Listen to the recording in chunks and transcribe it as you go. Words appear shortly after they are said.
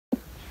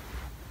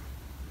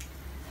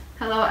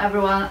Hello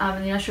everyone,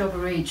 I'm Nina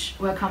Shopbridge.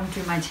 Welcome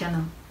to my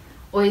channel.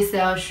 We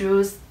sell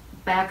shoes,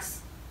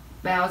 bags,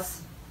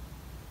 belts,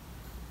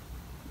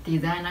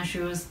 designer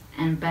shoes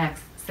and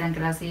bags,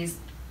 sunglasses.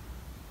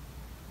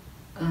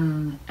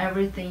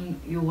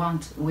 Everything you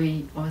want,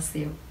 we all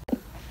sell.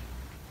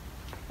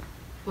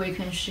 We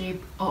can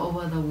ship all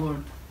over the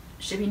world.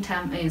 Shipping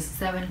time is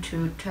 7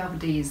 to 12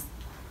 days.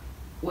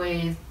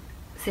 We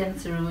send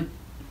through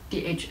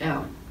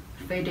DHL,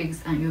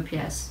 FedEx and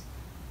UPS.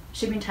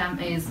 Shipping time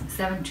is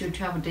 7 to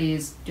 12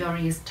 days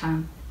during this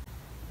time.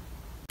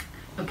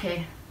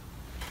 Okay,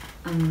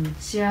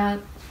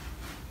 here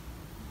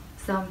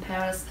some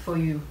pairs for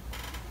you.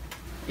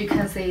 You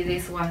can see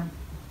this one,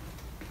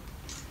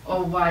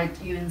 all white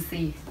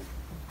UNC.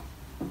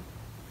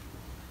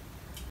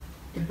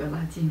 要不要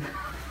拉近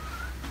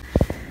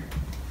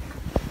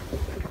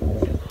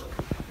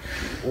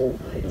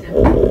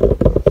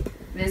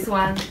？This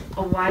one,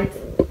 a white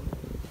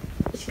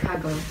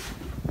Chicago.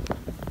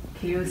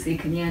 Can you see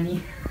clearly?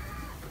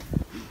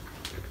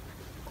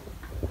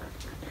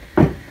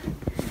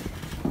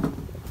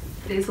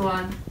 This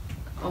one,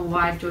 a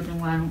white Jordan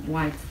 1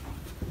 white.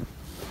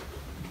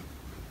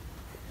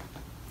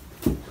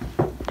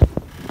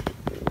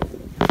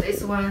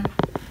 This one,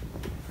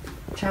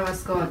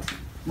 Travis Scott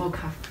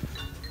mocha.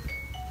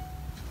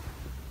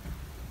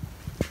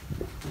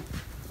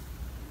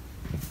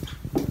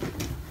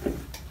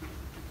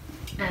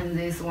 And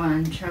this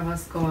one,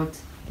 Travis Scott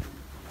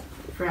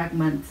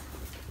fragment.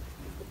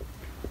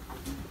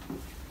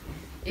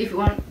 If you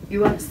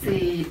want to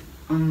see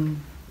want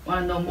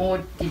to know more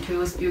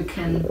details, you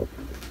can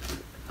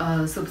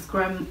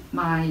subscribe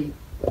my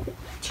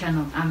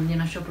channel. I'm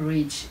Nina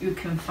Shopbridge. You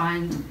can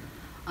find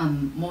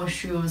more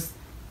shoes,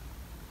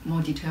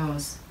 more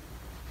details.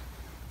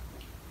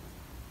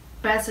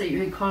 Best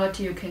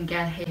quality you can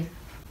get here.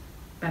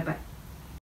 Bye bye.